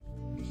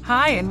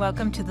Hi, and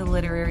welcome to The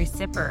Literary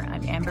Sipper.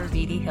 I'm Amber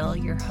Beatty Hill,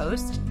 your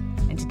host,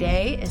 and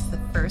today is the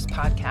first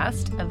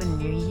podcast of a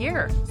new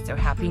year. So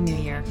happy New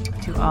Year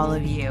to all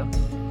of you.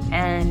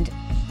 And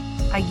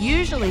I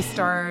usually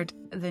start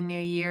the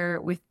new year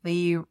with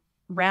the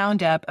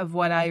roundup of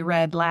what I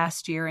read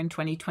last year in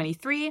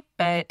 2023,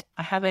 but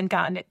I haven't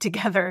gotten it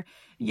together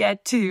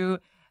yet to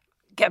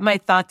get my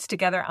thoughts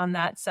together on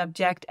that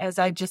subject, as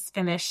I just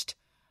finished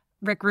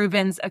Rick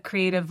Rubin's A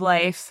Creative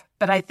Life,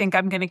 but I think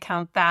I'm going to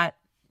count that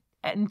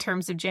in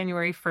terms of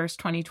January 1st,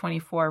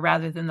 2024,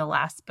 rather than the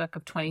last book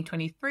of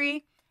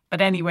 2023. But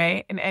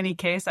anyway, in any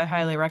case, I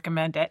highly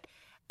recommend it.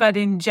 But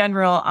in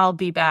general, I'll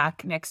be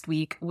back next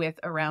week with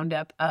a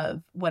roundup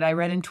of what I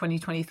read in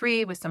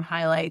 2023 with some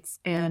highlights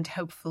and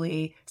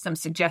hopefully some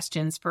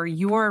suggestions for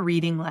your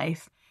reading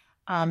life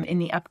in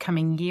the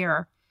upcoming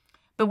year.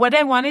 But what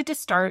I wanted to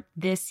start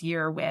this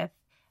year with,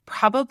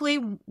 probably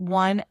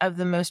one of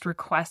the most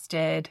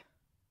requested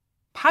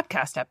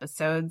podcast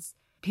episodes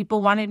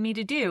people wanted me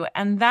to do,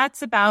 and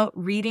that's about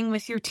reading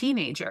with your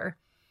teenager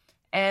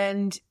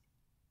and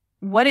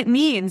what it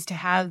means to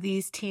have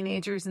these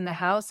teenagers in the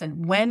house,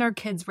 and when are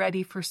kids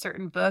ready for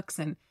certain books,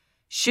 and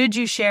should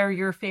you share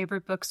your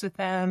favorite books with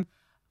them?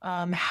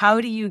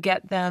 How do you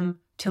get them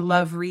to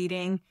love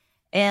reading?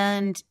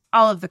 And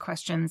all of the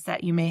questions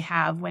that you may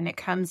have when it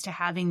comes to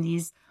having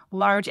these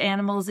large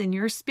animals in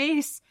your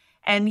space,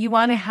 and you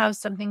want to have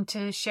something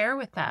to share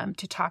with them,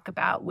 to talk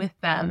about with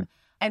them.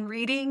 And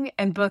reading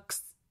and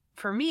books,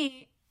 for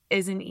me,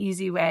 is an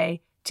easy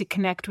way to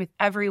connect with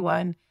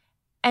everyone,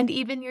 and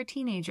even your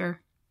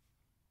teenager.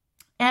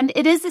 And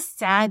it is a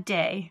sad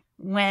day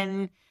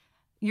when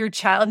your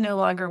child no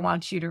longer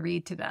wants you to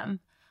read to them.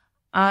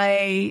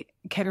 I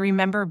can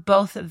remember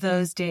both of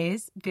those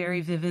days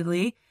very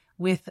vividly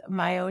with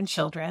my own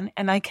children,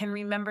 and I can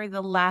remember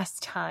the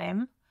last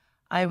time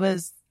I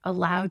was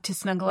allowed to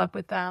snuggle up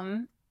with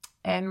them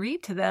and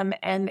read to them,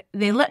 and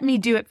they let me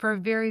do it for a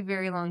very,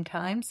 very long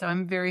time, so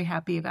I'm very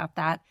happy about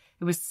that.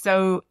 It was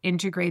so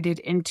integrated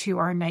into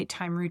our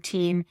nighttime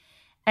routine,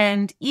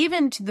 and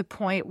even to the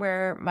point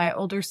where my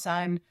older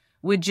son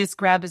would just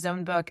grab his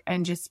own book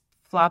and just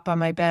flop on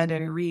my bed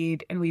and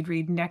read, and we'd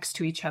read next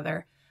to each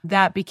other.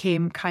 That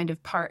became kind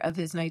of part of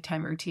his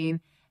nighttime routine,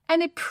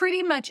 and it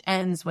pretty much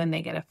ends when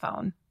they get a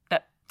phone.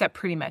 That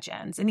pretty much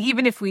ends. And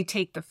even if we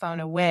take the phone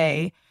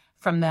away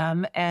from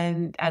them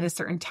and at a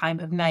certain time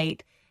of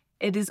night,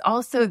 it is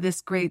also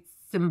this great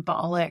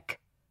symbolic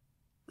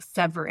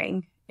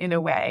severing, in a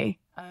way,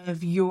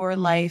 of your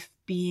life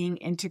being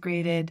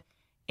integrated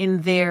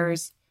in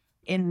theirs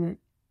in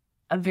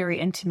a very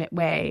intimate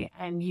way.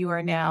 And you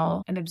are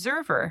now an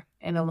observer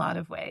in a lot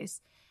of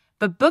ways.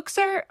 But books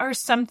are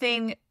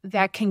something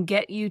that can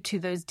get you to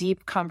those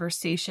deep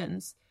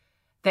conversations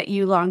that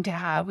you long to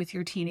have with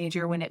your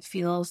teenager when it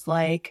feels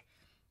like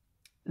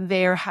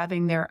they're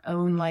having their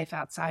own life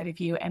outside of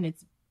you, and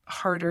it's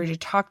harder to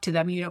talk to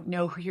them. You don't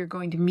know who you're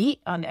going to meet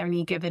on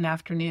any given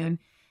afternoon.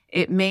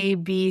 It may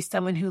be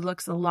someone who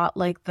looks a lot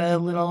like the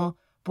little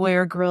boy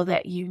or girl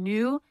that you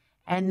knew,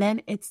 and then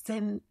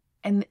in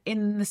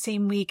the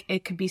same week,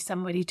 it could be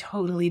somebody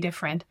totally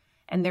different,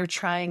 and they're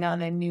trying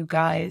on a new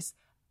guise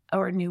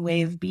or a new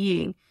way of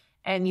being,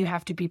 and you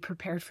have to be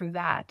prepared for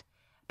that.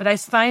 But I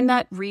find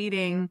that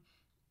reading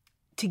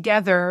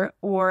together,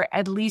 or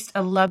at least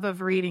a love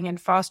of reading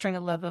and fostering a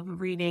love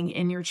of reading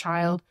in your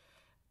child,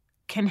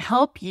 can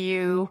help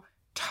you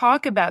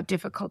talk about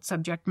difficult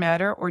subject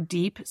matter or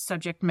deep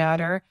subject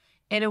matter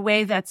in a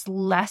way that's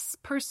less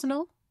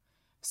personal,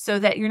 so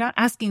that you're not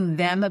asking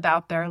them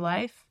about their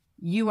life.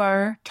 You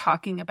are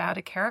talking about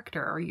a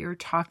character, or you're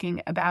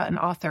talking about an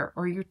author,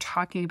 or you're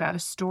talking about a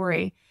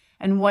story,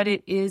 and what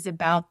it is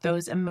about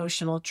those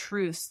emotional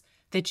truths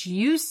that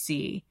you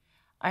see,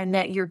 and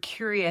that you're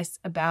curious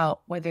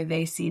about whether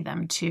they see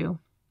them too.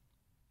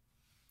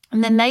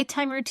 And the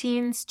nighttime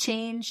routines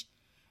change,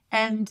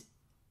 and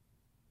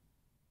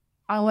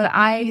what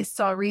I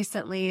saw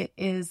recently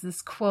is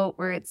this quote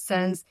where it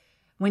says,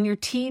 when your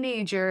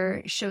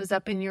teenager shows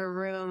up in your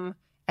room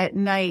at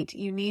night,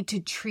 you need to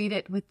treat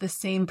it with the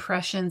same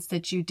prescience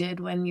that you did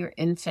when your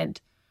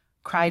infant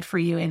cried for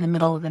you in the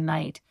middle of the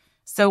night.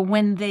 So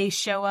when they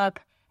show up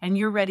and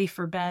you're ready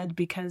for bed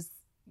because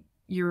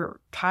you're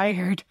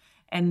tired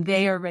and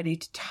they are ready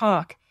to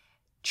talk,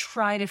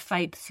 try to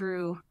fight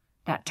through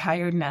that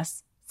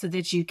tiredness so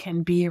that you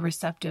can be a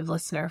receptive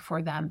listener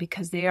for them,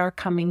 because they are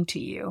coming to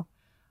you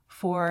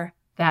for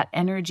that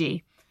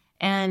energy.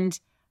 And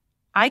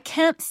I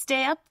can't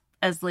stay up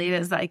as late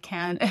as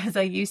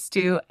I used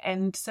to.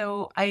 And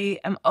so I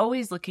am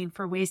always looking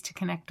for ways to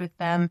connect with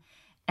them.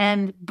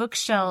 And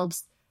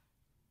bookshelves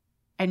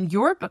and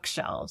your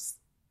bookshelves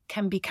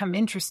can become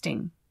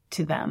interesting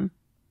to them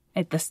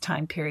at this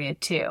time period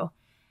too.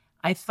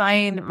 I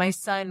find my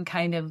son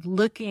kind of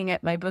looking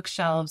at my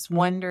bookshelves,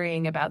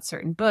 wondering about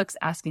certain books,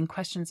 asking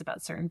questions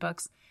about certain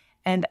books.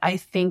 And I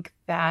think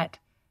that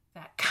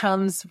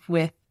comes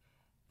with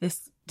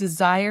this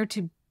desire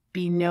to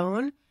be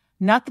known.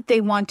 Not that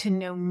they want to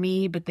know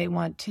me, but they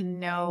want to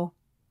know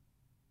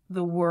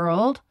the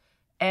world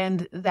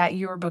and that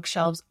your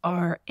bookshelves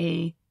are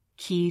a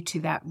key to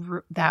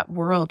that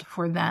world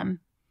for them.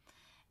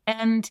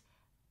 And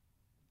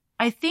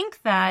I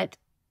think that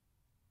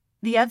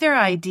the other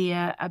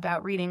idea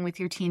about reading with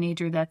your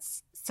teenager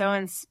that's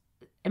so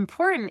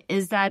important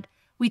is that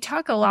we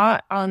talk a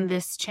lot on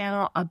this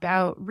channel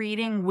about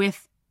reading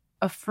with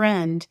a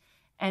friend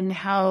and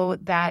how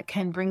that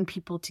can bring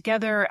people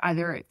together,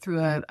 either through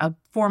a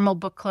formal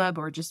book club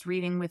or just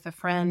reading with a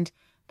friend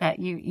that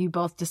you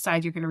both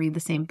decide you're going to read the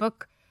same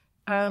book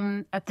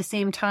at the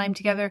same time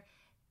together.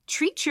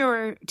 Treat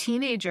your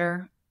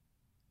teenager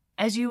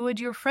as you would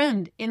your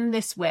friend in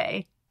this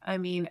way. I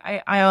mean,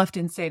 I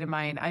often say to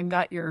mine, I'm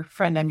not your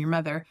friend, I'm your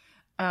mother.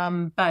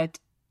 But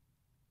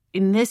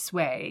in this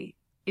way,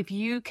 if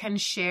you can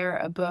share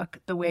a book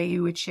the way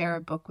you would share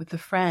a book with a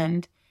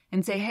friend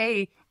and say,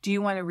 hey, do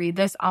you want to read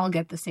this? I'll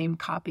get the same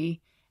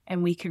copy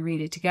and we can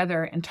read it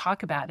together and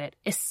talk about it,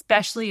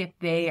 especially if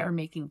they are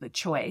making the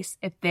choice,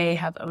 if they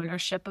have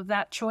ownership of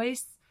that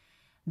choice.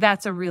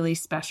 That's a really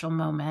special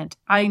moment.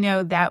 I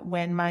know that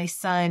when my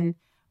son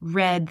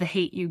read The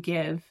Hate U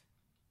Give,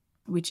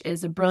 which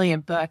is a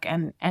brilliant book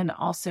and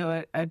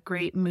also a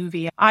great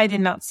movie. I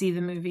did not see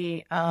the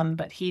movie,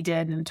 but he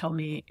did and told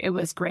me it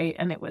was great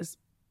and it was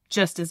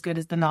just as good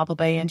as the novel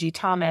by Angie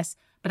Thomas.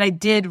 But I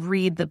did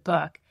read the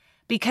book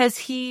because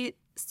he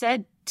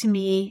said to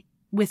me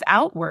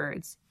without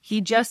words, he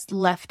just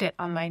left it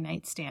on my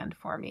nightstand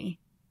for me.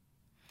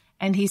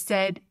 And he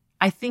said,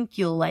 I think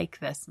you'll like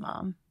this,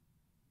 Mom.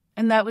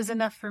 And that was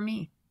enough for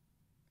me.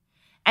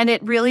 And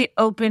it really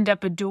opened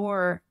up a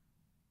door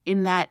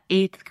in that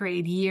 8th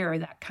grade year,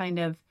 that kind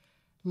of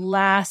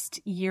last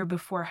year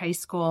before high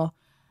school,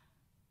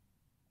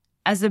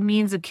 as a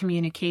means of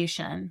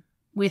communication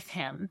with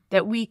him,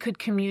 that we could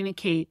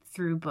communicate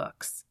through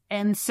books.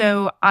 And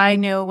so I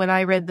know when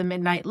I read The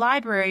Midnight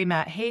Library,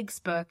 Matt Haig's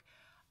book,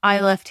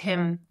 I left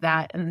him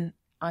that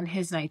on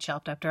his night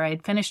shelf after I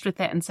had finished with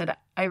it and said,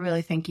 I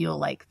really think you'll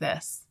like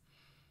this.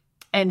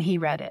 And he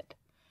read it.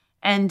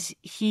 And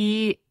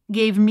he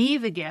gave me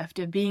the gift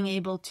of being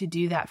able to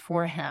do that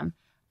for him,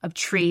 of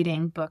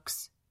trading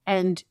books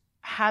and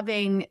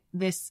having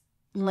this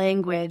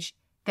language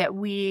that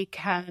we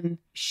can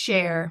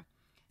share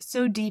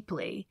so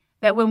deeply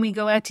that when we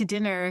go out to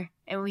dinner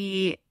and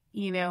we,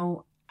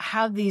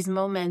 have these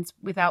moments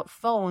without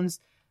phones,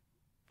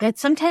 that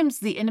sometimes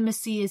the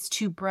intimacy is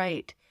too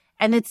bright.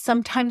 And it's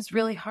sometimes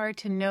really hard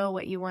to know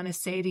what you want to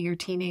say to your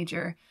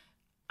teenager.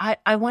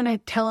 I want to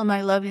tell him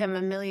I love him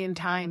a million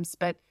times,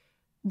 but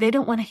they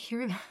don't want to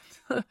hear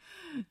that.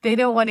 They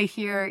don't want to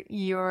hear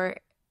your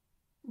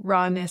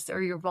rawness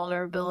or your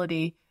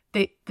vulnerability.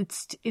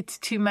 It's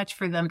too much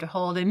for them to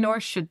hold, and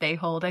nor should they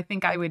hold. I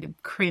think I would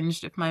have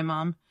cringed if my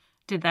mom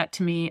did that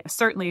to me.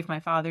 Certainly if my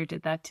father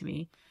did that to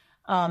me.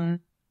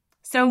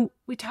 So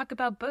we talk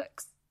about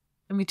books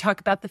and we talk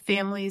about the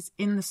families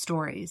in the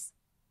stories.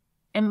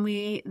 And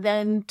we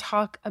then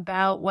talk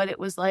about what it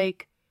was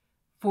like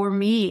for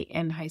me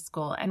in high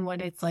school and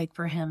what it's like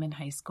for him in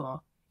high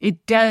school.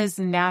 It does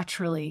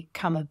naturally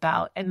come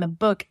about. And the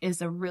book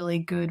is a really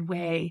good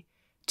way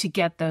to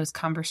get those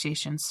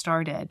conversations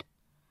started.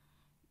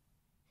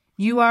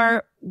 You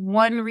are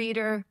one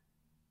reader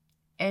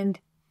and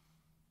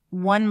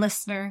one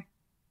listener,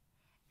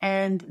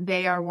 and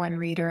they are one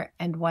reader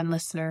and one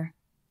listener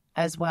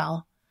as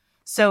well.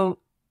 So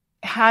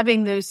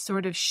having those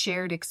sort of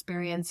shared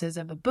experiences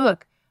of a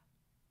book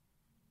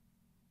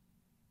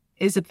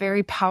is a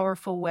very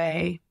powerful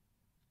way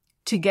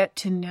to get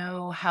to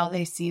know how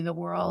they see the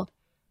world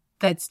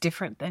that's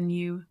different than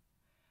you.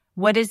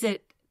 What is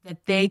it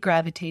that they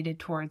gravitated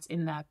towards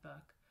in that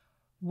book?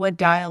 What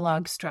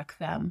dialogue struck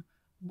them?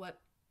 What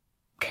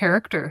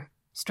character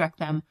struck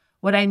them?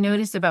 What I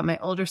noticed about my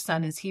older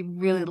son is he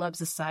really loves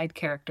a side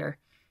character.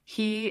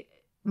 He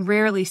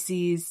rarely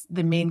sees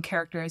the main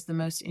character as the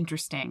most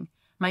interesting.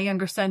 My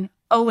younger son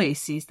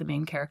always sees the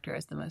main character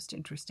as the most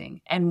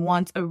interesting and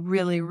wants a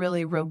really,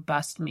 really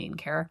robust main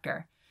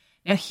character.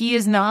 Now, he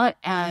is not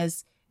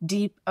as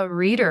deep a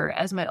reader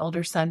as my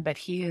older son, but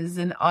he is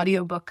an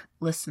audiobook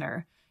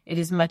listener. It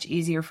is much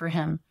easier for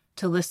him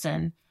to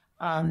listen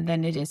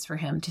than it is for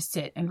him to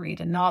sit and read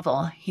a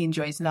novel. He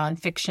enjoys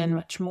nonfiction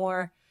much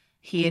more.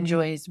 He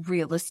enjoys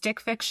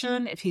realistic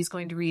fiction if he's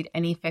going to read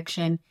any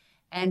fiction.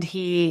 And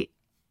he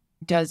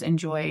does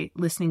enjoy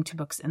listening to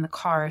books in the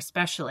car,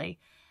 especially.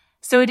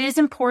 So it is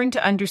important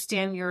to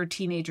understand your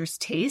teenager's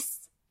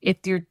tastes.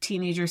 If your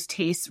teenager's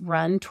tastes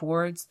run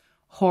towards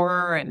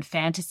horror and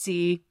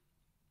fantasy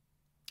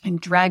and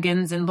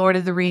dragons and Lord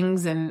of the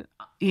Rings and,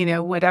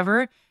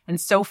 whatever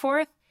and so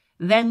forth,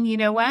 then you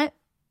know what?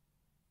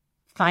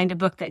 Find a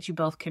book that you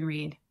both can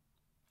read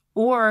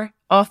or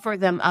offer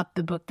them up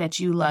the book that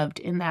you loved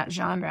in that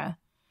genre.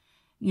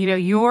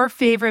 Your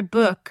favorite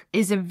book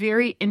is a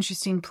very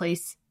interesting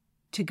place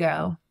to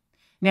go.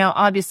 Now,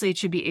 obviously it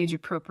should be age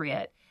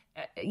appropriate.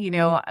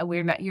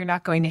 You're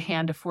not going to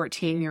hand a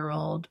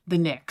 14-year-old the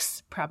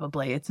Knicks.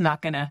 Probably it's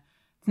not going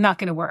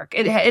to work.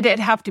 It'd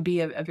have to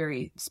be a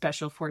very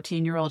special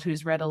 14-year-old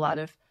who's read a lot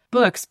of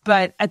books.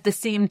 But at the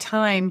same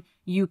time,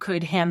 you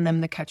could hand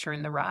them The Catcher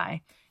in the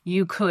Rye.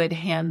 You could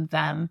hand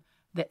them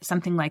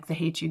something like The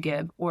Hate U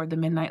Give or The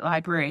Midnight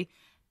Library.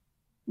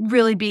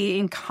 Really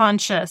being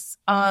conscious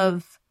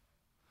of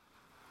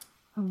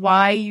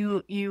why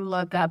you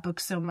love that book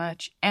so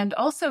much. And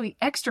also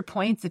extra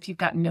points if you've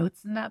got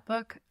notes in that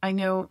book. I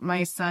know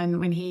my son,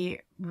 when he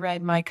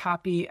read my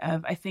copy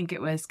of, I think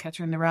it was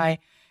Catcher in the Rye,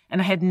 and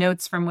I had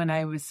notes from when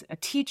I was a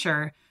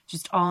teacher,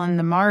 just all in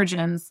the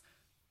margins.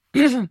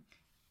 It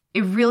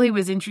really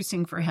was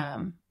interesting for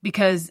him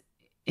because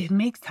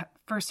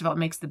first of all, it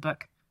makes the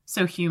book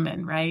so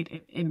human,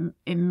 right?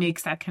 It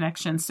makes that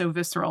connection so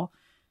visceral,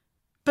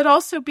 but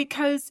also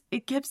because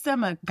it gives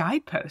them a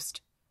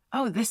guidepost.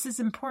 Oh, this is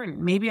important.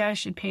 Maybe I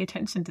should pay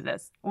attention to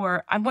this.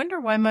 Or I wonder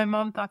why my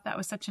mom thought that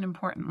was such an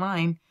important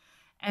line.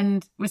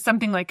 And with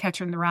something like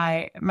Catcher in the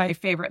Rye, my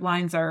favorite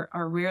lines are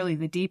rarely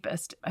the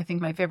deepest. I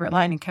think my favorite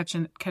line in Catcher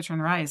in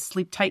the Rye is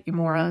 "Sleep tight, you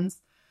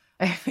morons."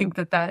 I think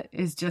that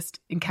is just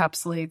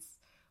encapsulates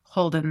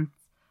Holden's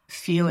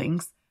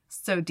feelings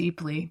so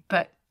deeply.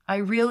 But I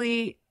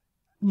really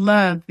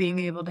love being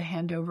able to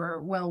hand over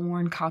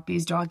well-worn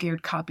copies,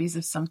 dog-eared copies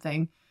of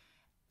something,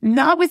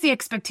 not with the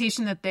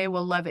expectation that they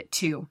will love it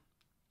too,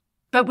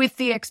 but with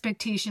the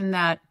expectation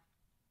that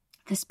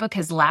this book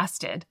has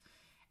lasted.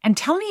 And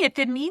tell me if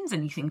it means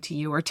anything to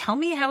you, or tell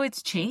me how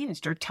it's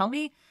changed, or tell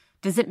me,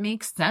 does it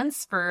make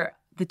sense for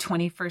the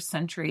 21st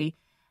century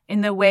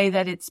in the way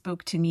that it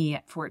spoke to me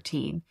at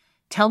 14?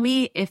 Tell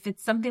me if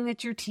it's something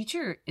that your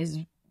teacher is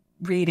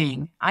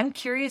reading. I'm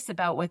curious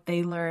about what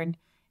they learn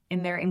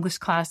in their English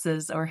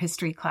classes or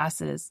history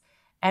classes.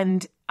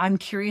 And I'm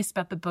curious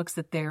about the books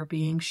that they're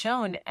being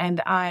shown.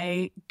 And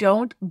I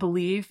don't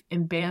believe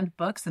in banned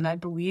books. And I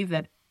believe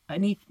that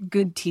any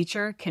good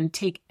teacher can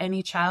take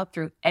any child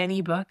through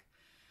any book,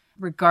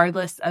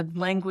 regardless of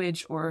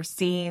language or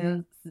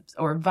scenes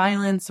or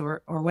violence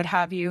or what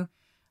have you.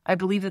 I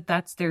believe that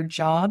that's their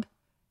job,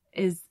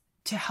 is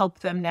to help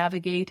them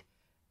navigate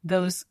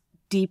those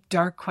deep,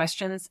 dark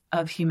questions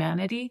of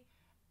humanity.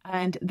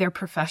 And they're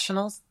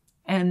professionals.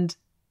 And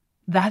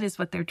that is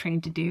what they're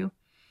trained to do.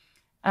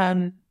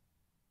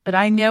 But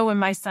I know when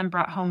my son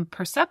brought home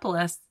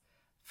Persepolis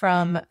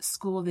from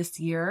school this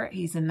year,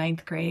 he's in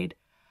 9th grade,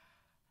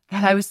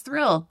 that I was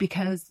thrilled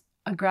because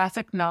a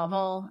graphic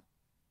novel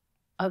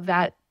of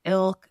that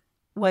ilk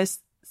was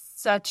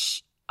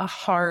such a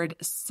hard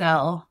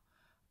sell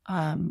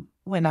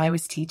when I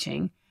was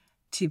teaching,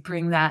 to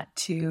bring that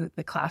to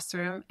the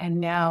classroom. And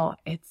now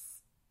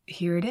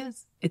here it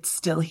is. It's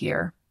still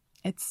here.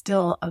 It's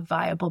still a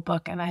viable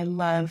book. And I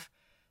love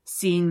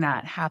seeing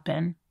that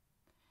happen.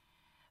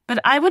 But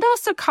I would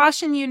also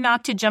caution you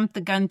not to jump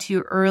the gun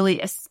too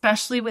early,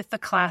 especially with the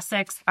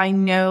classics. I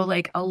know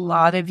like a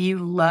lot of you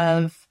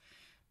love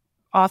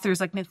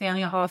authors like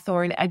Nathaniel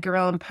Hawthorne, Edgar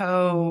Allan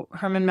Poe,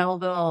 Herman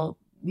Melville,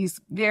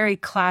 these very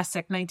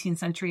classic 19th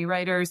century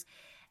writers.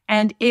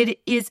 And it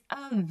is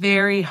a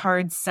very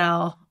hard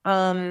sell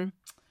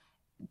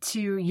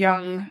to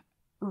young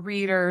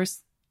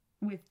readers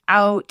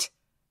without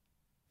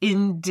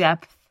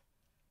in-depth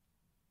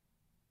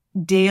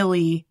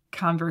daily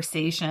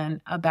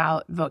conversation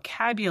about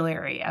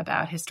vocabulary,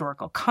 about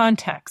historical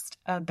context,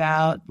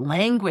 about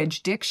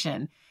language,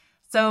 diction.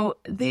 So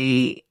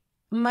they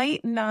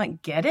might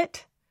not get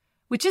it,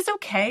 which is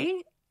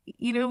okay.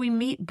 You know, we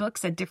meet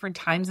books at different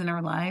times in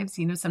our lives.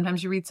 You know,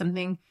 sometimes you read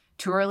something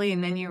too early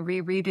and then you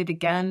reread it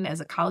again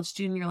as a college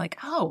student. You're like,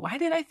 oh, why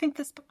did I think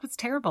this book was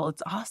terrible?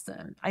 It's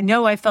awesome. I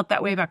know I felt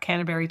that way about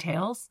Canterbury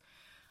Tales.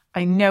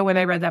 I know when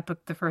I read that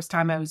book the first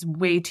time, I was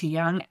way too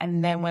young.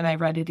 And then when I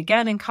read it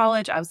again in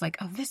college, I was like,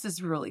 oh, this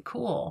is really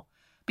cool.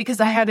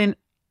 Because I had an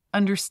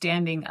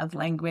understanding of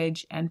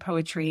language and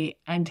poetry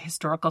and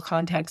historical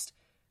context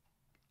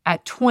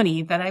at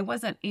 20 that I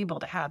wasn't able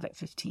to have at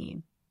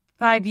 15.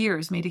 5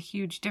 years made a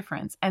huge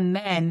difference. And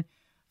then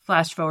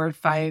flash forward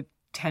 5,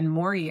 10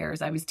 more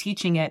years, I was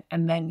teaching it.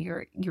 And then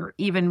you're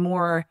even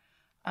more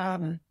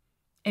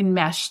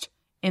enmeshed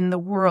in the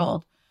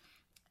world.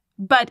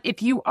 But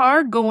if you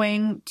are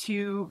going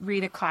to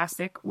read a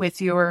classic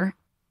with your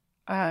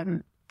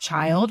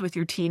child, with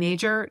your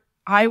teenager,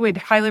 I would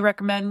highly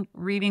recommend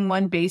reading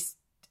one based,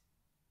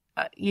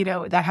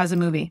 that has a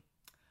movie.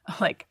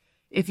 Like,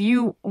 if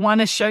you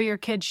want to show your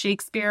kid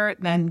Shakespeare,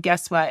 then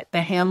guess what?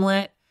 The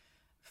Hamlet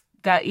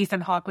that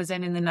Ethan Hawke was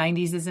in the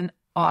 90s is an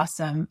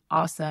awesome,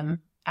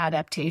 awesome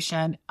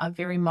adaptation, a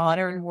very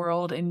modern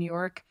world in New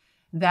York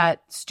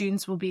that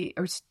students will be,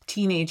 or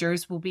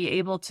teenagers will be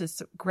able to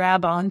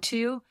grab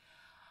onto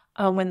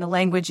when the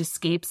language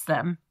escapes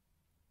them.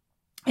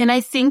 And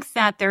I think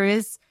that there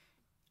is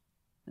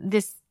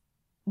this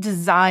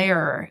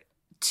desire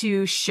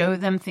to show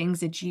them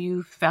things that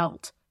you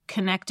felt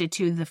connected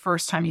to the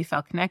first time you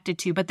felt connected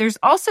to. But there's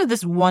also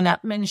this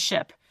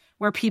one-upmanship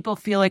where people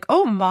feel like,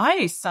 oh,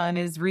 my son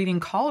is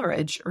reading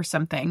Coleridge or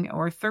something,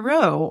 or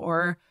Thoreau,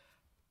 or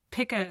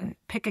pick a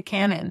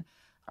canon.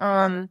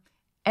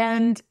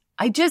 And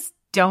I just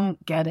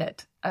don't get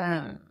it.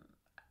 I'd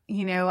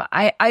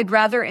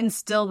rather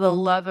instill the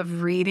love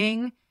of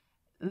reading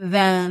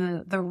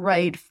than the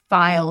right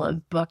file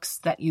of books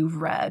that you've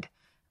read.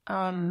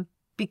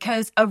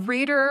 because a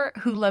reader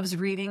who loves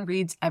reading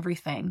reads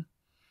everything.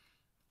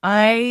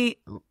 I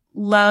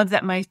love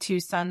that my two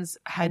sons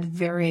had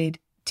varied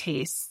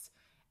tastes,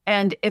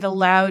 and it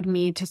allowed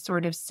me to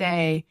sort of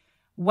say,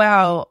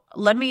 wow,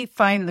 let me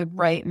find the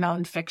right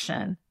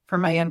nonfiction for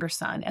my younger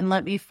son, and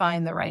let me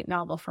find the right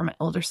novel for my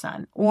older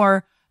son.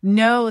 Or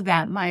know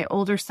that my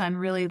older son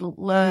really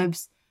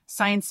loves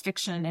science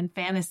fiction and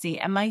fantasy,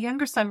 and my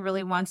younger son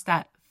really wants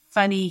that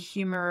funny,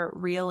 humor,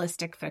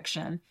 realistic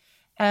fiction.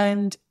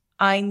 And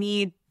I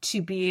need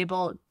to be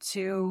able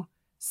to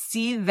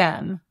see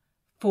them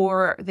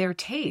for their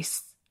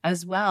tastes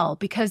as well,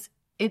 because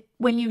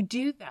when you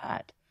do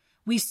that,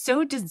 we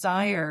so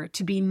desire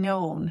to be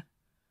known.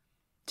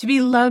 To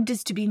be loved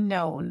is to be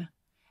known.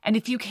 And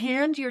if you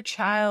hand your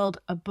child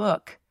a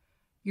book,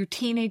 your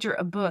teenager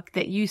a book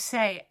that you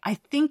say, I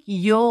think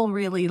you'll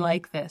really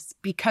like this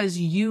because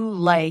you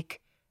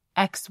like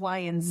X, Y,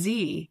 and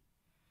Z,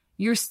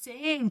 you're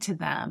saying to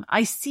them,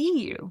 I see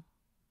you.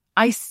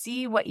 I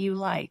see what you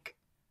like.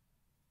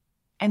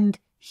 And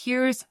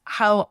here's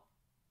how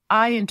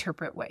I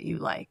interpret what you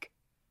like.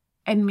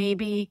 And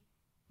maybe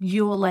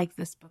you'll like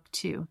this book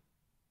too.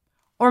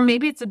 Or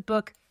maybe it's a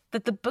book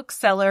that the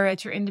bookseller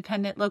at your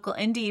independent local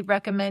indie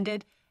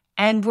recommended,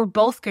 and we're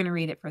both going to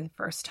read it for the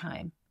first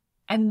time.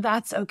 And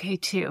that's okay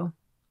too.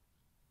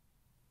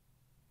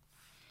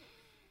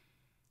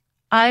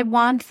 I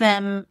want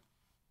them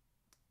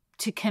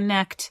to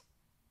connect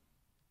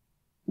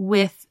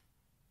with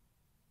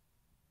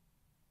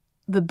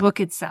the book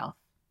itself,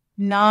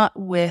 not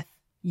with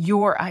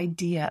your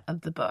idea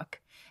of the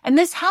book. And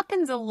this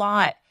happens a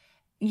lot,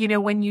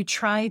 when you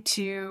try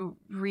to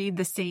read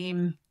the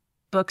same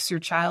books your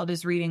child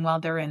is reading while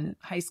they're in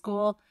high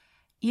school.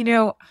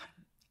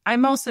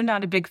 I'm also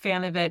not a big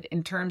fan of it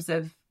in terms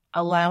of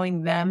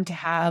allowing them to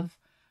have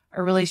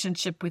a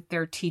relationship with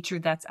their teacher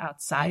that's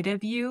outside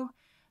of you.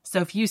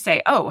 So if you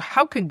say, oh,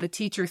 how could the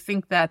teacher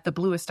think that the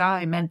bluest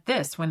eye meant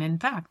this when in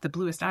fact the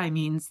bluest eye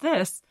means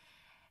this?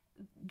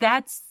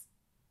 That's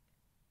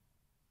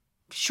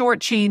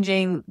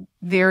shortchanging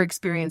their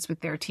experience with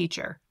their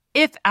teacher.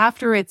 If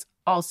after it's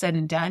all said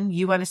and done,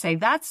 you want to say,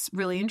 that's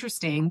really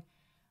interesting.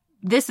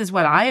 This is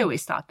what I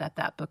always thought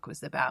that book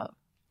was about.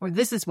 Or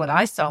this is what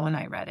I saw when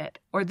I read it.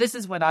 Or this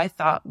is what I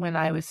thought when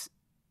I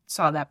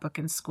saw that book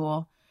in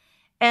school.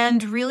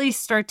 And really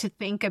start to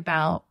think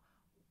about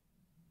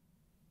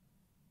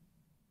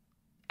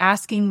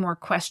asking more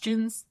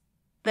questions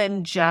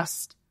than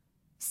just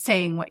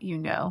saying what you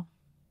know.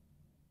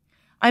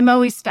 I'm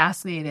always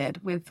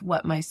fascinated with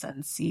what my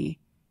sons see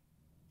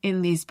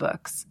in these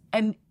books.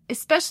 And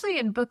especially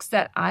in books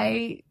that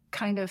I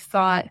kind of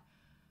thought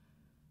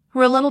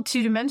were a little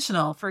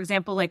two-dimensional. For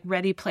example, like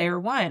Ready Player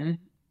One.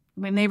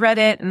 When they read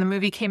it and the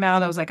movie came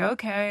out, I was like,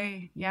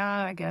 okay,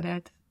 yeah, I get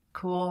it.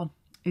 Cool.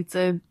 It's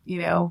a,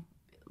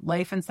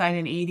 life inside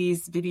an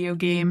 80s video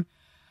game.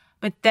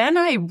 But then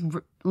I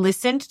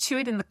listened to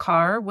it in the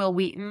car. Will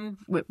Wheaton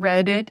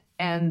read it,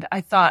 and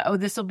I thought, oh,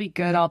 this will be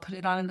good. I'll put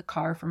it on in the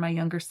car for my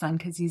younger son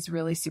because he's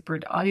really super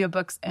into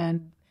audiobooks.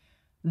 And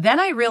then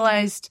I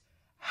realized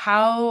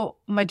how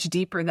much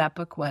deeper that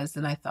book was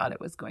than I thought it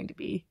was going to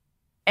be.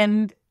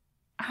 And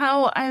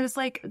how I was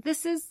like,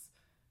 this is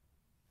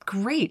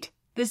great.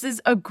 This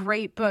is a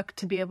great book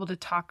to be able to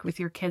talk with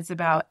your kids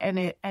about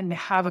and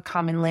have a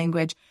common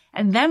language.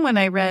 And then when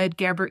I read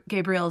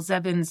Gabrielle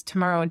Zevin's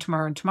Tomorrow and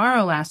Tomorrow and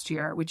Tomorrow last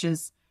year, which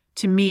is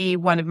to me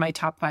one of my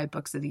top 5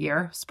 books of the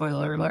year,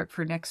 spoiler alert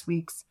for next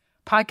week's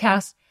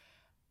podcast,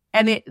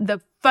 and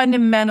the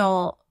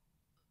fundamental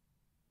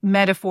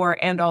metaphor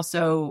and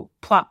also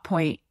plot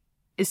point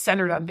is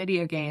centered on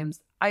video games,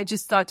 I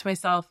just thought to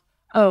myself,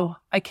 oh,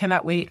 I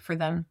cannot wait for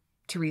them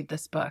to read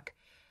this book.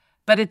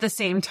 But at the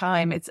same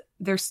time,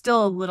 they're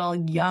still a little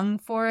young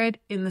for it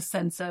in the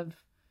sense of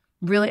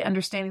really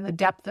understanding the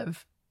depth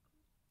of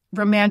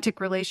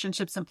romantic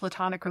relationships and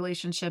platonic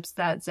relationships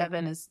that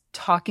Zevin is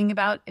talking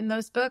about in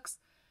those books.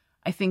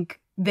 I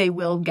think they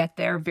will get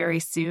there very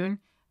soon,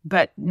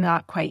 but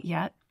not quite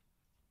yet.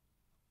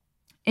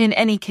 In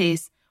any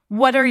case,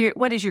 what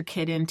is your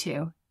kid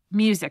into?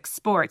 Music,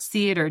 sports,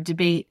 theater,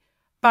 debate,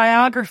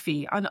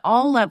 biography on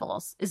all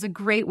levels is a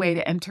great way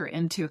to enter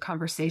into a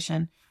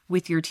conversation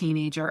with your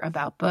teenager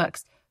about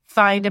books.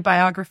 Find a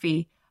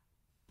biography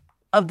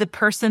of the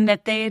person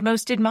that they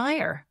most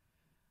admire.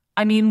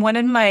 I mean, one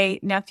of my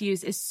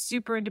nephews is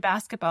super into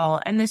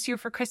basketball, and this year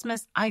for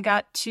Christmas, I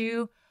got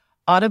 2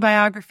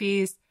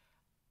 autobiographies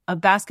of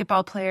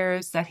basketball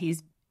players that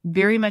he's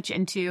very much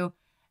into.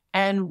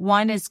 And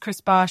one is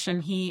Chris Bosh,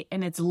 and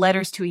it's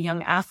Letters to a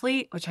Young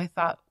Athlete, which I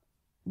thought,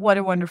 what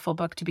a wonderful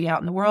book to be out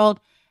in the world.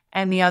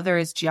 And the other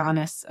is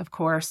Giannis, of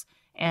course.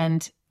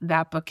 And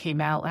that book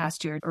came out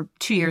last year or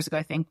 2 years ago,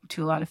 I think,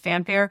 to a lot of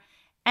fanfare.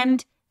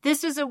 And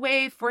this is a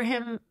way for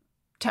him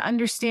to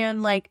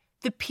understand, like,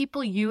 the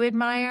people you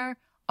admire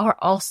are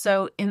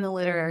also in the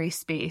literary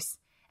space.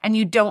 And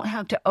you don't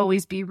have to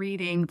always be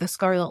reading The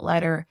Scarlet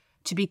Letter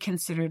to be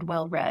considered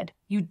well-read.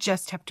 You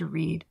just have to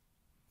read.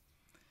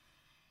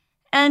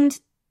 And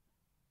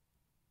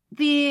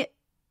the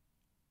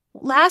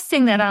Last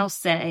thing that I'll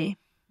say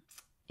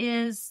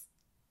is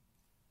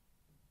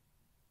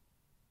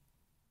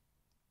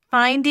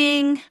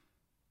finding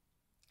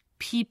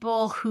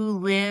people who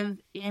live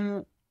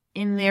in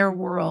their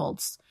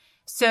worlds.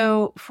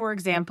 So, for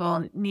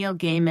example, Neil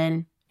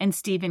Gaiman and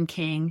Stephen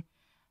King,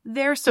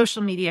 their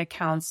social media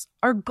accounts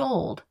are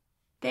gold.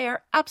 They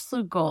are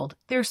absolute gold.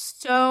 There's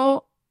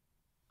so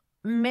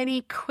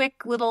many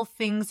quick little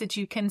things that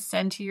you can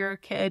send to your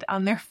kid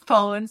on their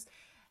phones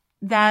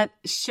that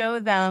show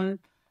them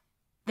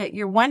that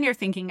you're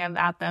thinking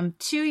about them.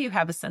 2, you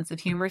have a sense of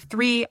humor.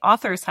 3,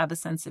 authors have a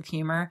sense of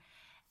humor.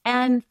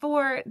 And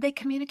 4, they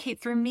communicate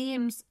through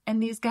memes.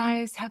 And these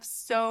guys have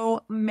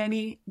so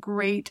many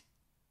great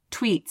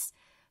tweets.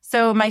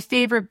 So my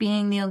favorite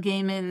being Neil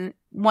Gaiman,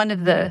 one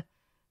of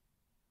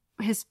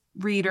his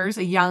readers,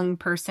 a young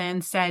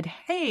person, said,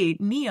 "Hey,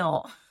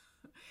 Neil,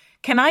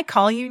 can I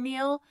call you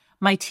Neil?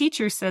 My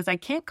teacher says I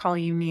can't call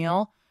you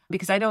Neil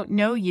because I don't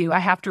know you. I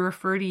have to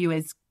refer to you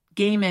as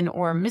Gaiman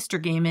or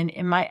Mr. Gaiman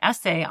in my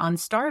essay on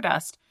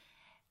Stardust.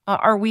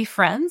 Are we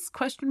friends? ?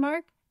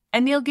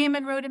 And Neil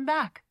Gaiman wrote him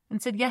back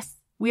and said,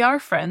 "Yes, we are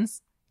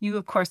friends. You,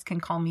 of course, can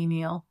call me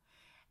Neil."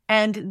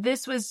 And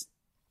this was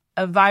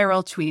a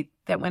viral tweet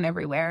that went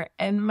everywhere.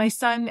 And my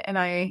son and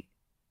I,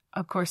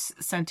 of course,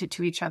 sent it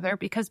to each other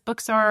because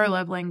books are our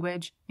love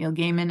language. Neil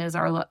Gaiman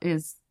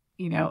is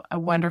a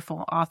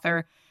wonderful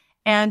author.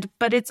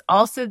 But it's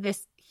also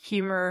this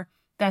humor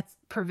that's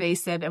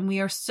pervasive. And we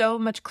are so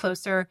much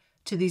closer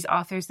to these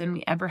authors than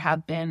we ever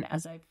have been,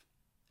 as I've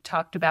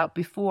talked about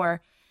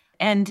before.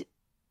 And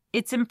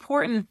it's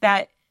important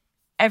that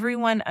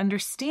everyone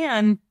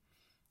understand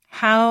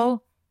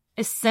how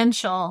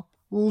essential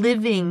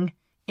living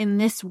in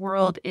this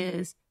world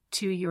is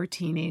to your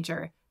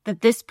teenager,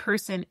 that this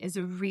person is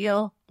a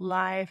real,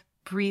 live,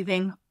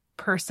 breathing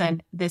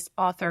person. This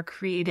author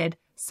created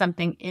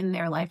something in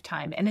their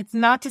lifetime. And it's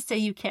not to say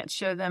you can't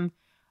show them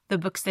the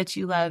books that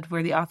you loved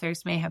where the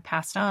authors may have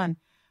passed on,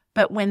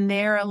 but when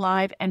they're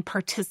alive and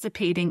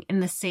participating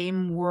in the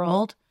same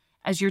world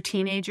as your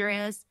teenager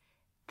is,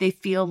 they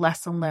feel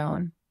less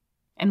alone.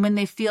 And when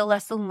they feel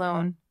less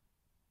alone,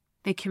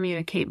 they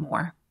communicate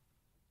more.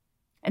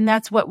 And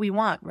that's what we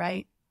want,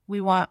 right? We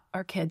want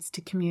our kids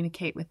to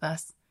communicate with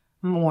us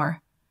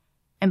more.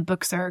 And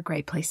books are a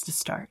great place to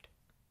start.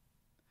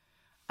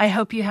 I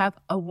hope you have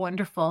a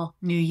wonderful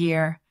new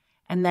year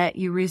and that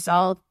you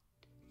resolve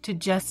to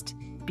just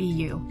be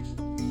you.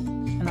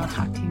 And I'll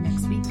talk to you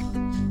next week.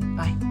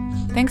 Bye.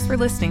 Thanks for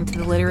listening to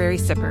The Literary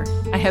Sipper.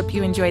 I hope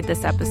you enjoyed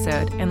this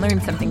episode and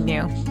learned something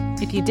new.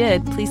 If you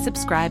did, please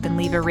subscribe and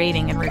leave a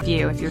rating and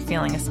review if you're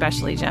feeling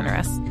especially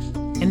generous.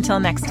 Until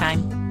next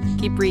time,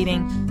 keep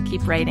reading,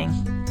 keep writing,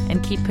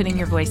 and keep putting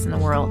your voice in the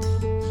world.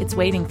 It's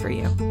waiting for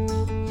you.